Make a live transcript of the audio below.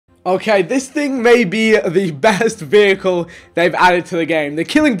Okay, this thing may be the best vehicle they've added to the game. The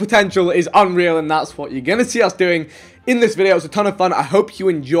killing potential is unreal, and that's what you're going to see us doing in this video. It's a ton of fun. I hope you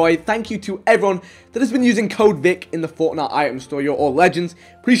enjoy. Thank you to everyone that has been using code VIC in the Fortnite item store. You're all legends.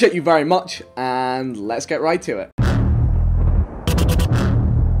 Appreciate you very much, and let's get right to it.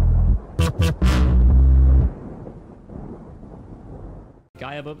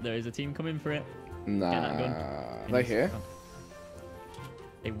 Guy above there is a team coming for it. Nah, they here?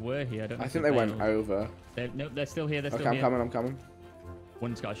 They were here. I think they went over. No, they're still here. They're still here. here. I'm coming.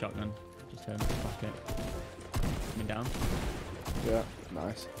 One's got a shotgun. Just heard him back it. Coming down. Yeah,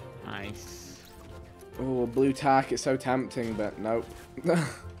 nice. Nice. Oh, blue tack. It's so tempting, but nope. Go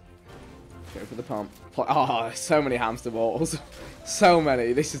for the pump. Oh, so many hamster balls. So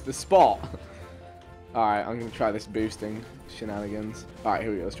many. This is the spot. Alright, I'm going to try this boosting shenanigans. Alright,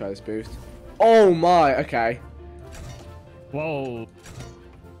 here we go. Let's try this boost. Oh my, okay. Whoa.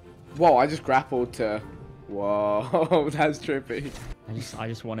 Whoa, I just grappled to... Whoa, that's trippy. I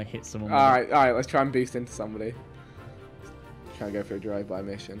just want to hit someone. Alright, let's try and boost into somebody. Try and go for a drive-by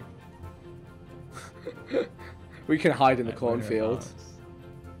mission. We can hide in the cornfield.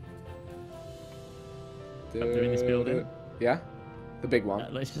 Up there in this building. Yeah? The big one.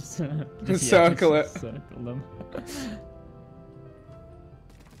 Let's just circle it. Circle them.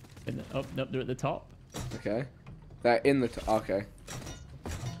 Oh, no, they're at the top. Okay. They're in the top. Okay.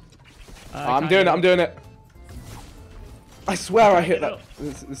 I'm doing it. I swear I hit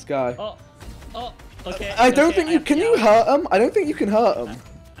this guy. Oh, okay. I don't think you can. You hurt him? I don't think you can hurt him.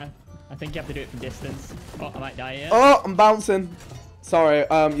 I think you have to do it from distance. Oh, I might die here. Oh, I'm bouncing. Sorry.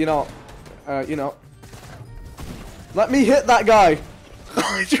 You're not. Let me hit that guy.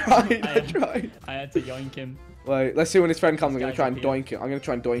 I tried. I had to yoink him. Wait, let's see when his friend comes. I'm gonna try and doink him. I'm gonna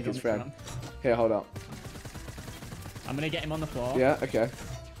try and doink his friend. Here, hold up. I'm gonna get him on the floor. Yeah. Okay.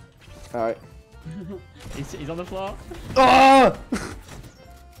 All right. He's on the floor. Oh!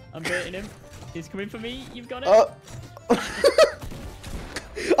 I'm baiting him. He's coming for me. You've got it.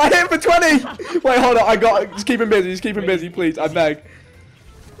 I hit him for 20. Wait, hold on. I got it. Just keep him busy. Just keep him busy, please. I beg.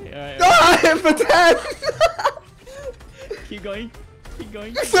 Right. I hit him for 10. Keep going. Keep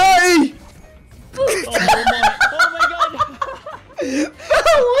going. 30. Oh my god.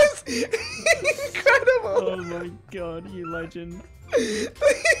 That was incredible. Oh my god, you legend.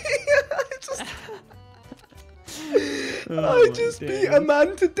 I just beat a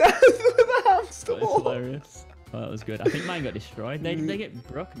man to death with a hamster ball. Hilarious. Oh, that was good. I think mine got destroyed. They get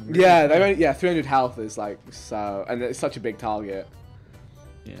broken. Really Yeah, 300 health is like so, and it's such a big target.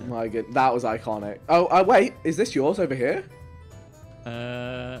 Yeah. My god, that was iconic. Oh, wait, is this yours over here?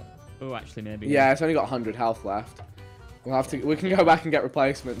 Oh, actually, maybe. Yeah, it's only got 100 health left. We'll have to. We can go back and get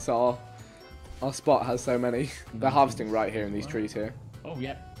replacements. Our spot has so many. They're harvesting right here in these trees here. Oh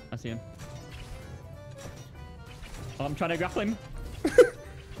yeah, I see him. Oh, I'm trying to grapple him.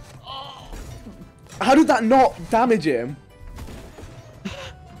 Oh. How did that not damage him?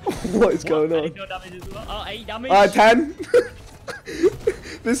 What is going on? No damage as well. Oh, 8 damage. 10.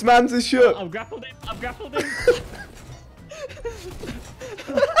 This man's a shook. I've grappled him. I've grappled him.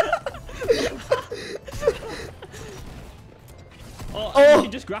 Oh, you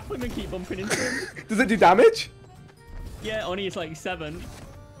can just grapple him and keep bumping into him. Does it do damage? Yeah, only it's like 7.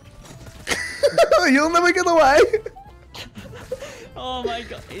 You'll never get away. Oh my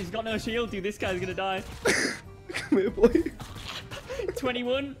god, he's got no shield, dude. This guy's gonna die. Come here, boy.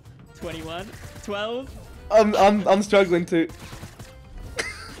 21, 21, 12. I'm struggling to.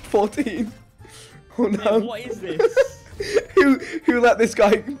 14. Oh no. Man, what is this? Who let this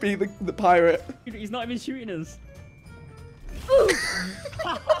guy be the pirate? He's not even shooting us.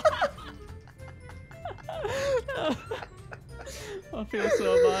 I feel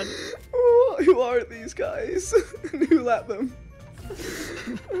so bad. Oh, who are these guys? And who let them?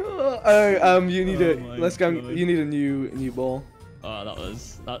 You need let's go. You need a new ball. Oh, that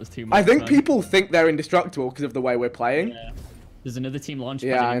was too much. I think people think they're indestructible because of the way we're playing. Yeah. There's another team launch.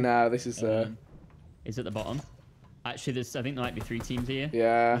 Yeah, I know. This is Is at the bottom. Actually, I think there might be 3 teams here.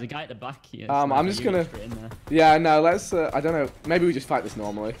 Yeah. There's a guy at the back here. So I'm just gonna. Yeah, no. Let's. I don't know. Maybe we just fight this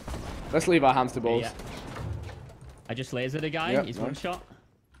normally. Let's leave our hamster balls. Yeah. I just lasered a guy. Yep, He's nice. 1 shot.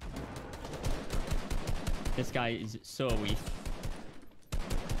 This guy is so weak.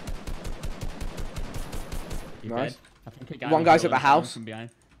 He's Nice. dead. I think a guy 1 guy's at the house. From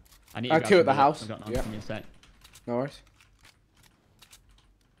behind. I need to 2 at the house. I've got Yeah. in a sec. No worries.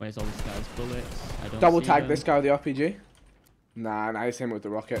 Where's all this guy's bullets? I don't Double see tag them. this guy with the RPG. Nah, it's him with the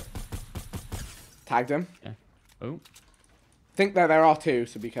rocket. Tagged him. Yeah. Oh. Think that there are 2,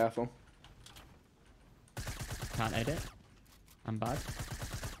 so be careful. Can't edit. I'm bad.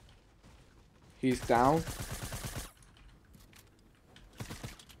 He's down.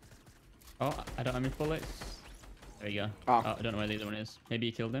 Oh, I don't have any bullets. There you go. Oh. I don't know where the other one is. Maybe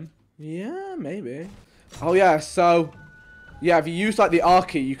you killed him? Yeah, maybe. Oh, yeah, so... Yeah, if you use, like, the R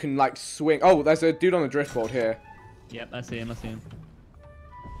key, you can, like, swing... Oh, there's a dude on the driftboard here. Yep, I see him, I see him.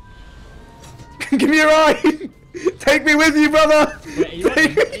 Give me a ride! Take me with you, brother! Wait, are you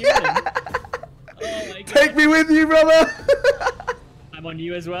running? Are you running? Oh my god. Take me with you, brother! I'm on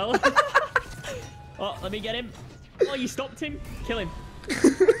you as well. Oh, let me get him. Oh, you stopped him. Kill him.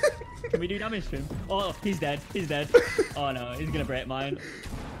 Can we do damage to him? Oh, he's dead. He's dead. Oh no, he's gonna break mine.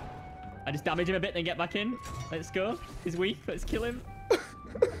 I just damage him a bit, then get back in. Let's go. He's weak. Let's kill him.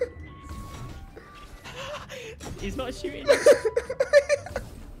 He's not shooting.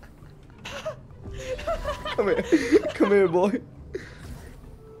 Come here. Come here, boy.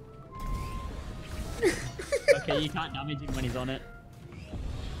 Okay, you can't damage him when he's on it.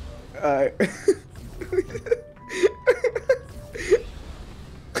 Alright.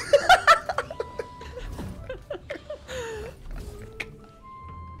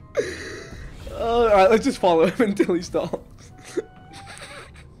 Alright, let's just follow him until he stops.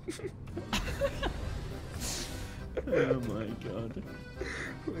 Oh my god.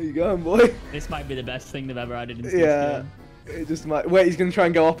 Where you going, boy? This might be the best thing they've ever added into Yeah. this game. It just might. Wait, he's gonna try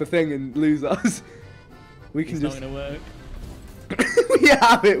and go up a thing and lose us. We can It's just. not gonna work. We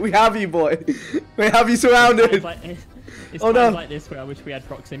have it. We have you, boy. We have you surrounded. It's Oh, times no. like this where I wish we had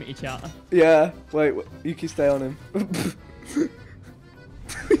proximity chat. Yeah. Wait. You can stay on him.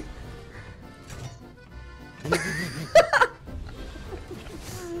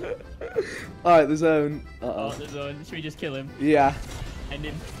 Alright, the zone. Oh, the zone. Should we just kill him? Yeah. End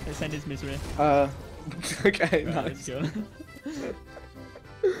him. Let's end his misery. Okay, Right, nice. let's go.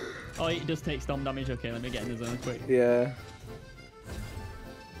 Oh, it does take storm damage. Okay, let me get in the zone quick. Yeah.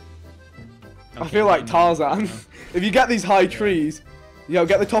 I Okay, feel like I'm in Tarzan. the zone If you get these high trees, yo,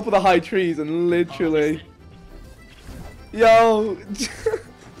 get the top of the high trees and now. literally, Oh, yo, this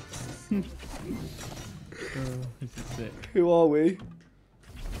is sick. who are we?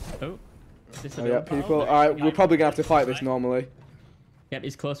 Oh, this Oh yeah, people. All right, we're probably gonna have to fight this normally. Yep,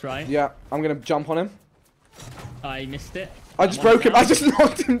 he's close, right? Yeah, I'm gonna jump on him. I missed it. I just I'm on broke him. down. I just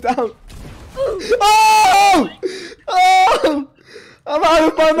knocked him down. Oh! Oh! I'm out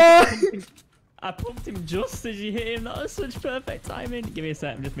of my mind. I pumped him just as you hit him. That was such perfect timing. Give me a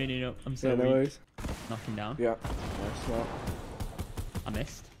sec. I'm just meaning up. I'm so Yeah, no weak. worries. Knock him down. Yeah. Nice. Well, I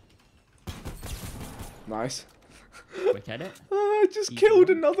missed. nice. Quick edit. I just killed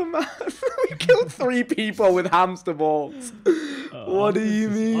another man. We killed 3 people with hamster balls. Oh, What do you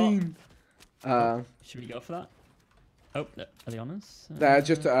this is- mean? Should we go for that? Oh, are they on us? They're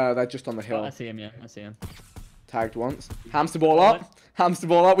just on the Oh, hill. I see him. Yeah, I see him. Tagged once. Hamster ball up. Hamster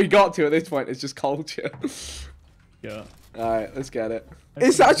ball up. We got to at this point. It's just culture. Go. Alright, let's get it.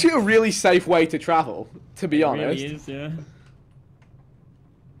 It's actually a really safe way to travel, to be honest. It really is, yeah.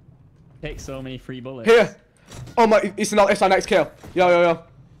 Take so many free bullets. Here. Oh my, it's our next kill. Yo, yo, yo.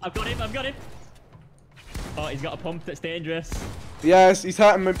 I've got him. I've got him. Oh, he's got a pump that's dangerous. Yes, he's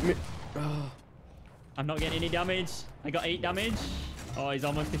hurting me. Oh. I'm not getting any damage. I got 8 damage. Oh, he's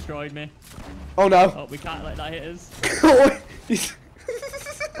almost destroyed me. Oh no. Oh, we can't let that hit us. He's-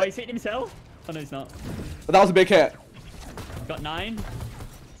 Oh, he's hitting himself? Oh, no, he's not. that was a big hit. I've got 9.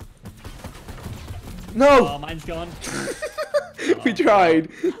 No. Oh, mine's gone. We tried.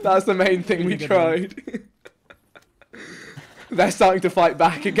 That's the main thing. We Really good one. tried. They're starting to fight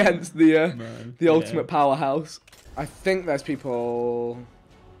back against the Man, ultimate powerhouse. I think there's people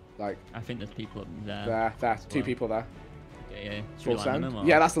like I think there's people up there. there. as 2 well. people there. Yeah. Should Full we land on send. them, or?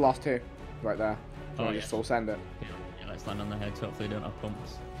 Yeah, that's the last 2. Right there. Oh, Just yes. full send it. Yeah, let's land on their heads. Hopefully they don't have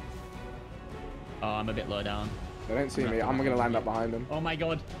pumps. Oh, I'm a bit low down. They don't see I'm me. gonna have I'm to gonna land land up behind them. Oh my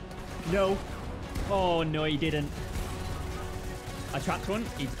god. No. Oh no, he didn't. I trapped one.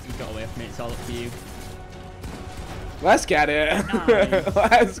 He got away from me. It's all up to you. Let's get it. Nice.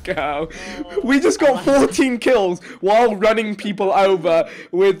 Let's go. Oh, We just got 14 kills while running people over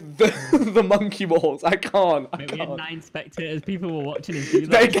with the monkey balls. I can't. I Mate, we had can't. 9 spectators. People were watching us do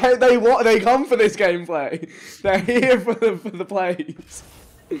that. They come for this gameplay. They're here for the plays.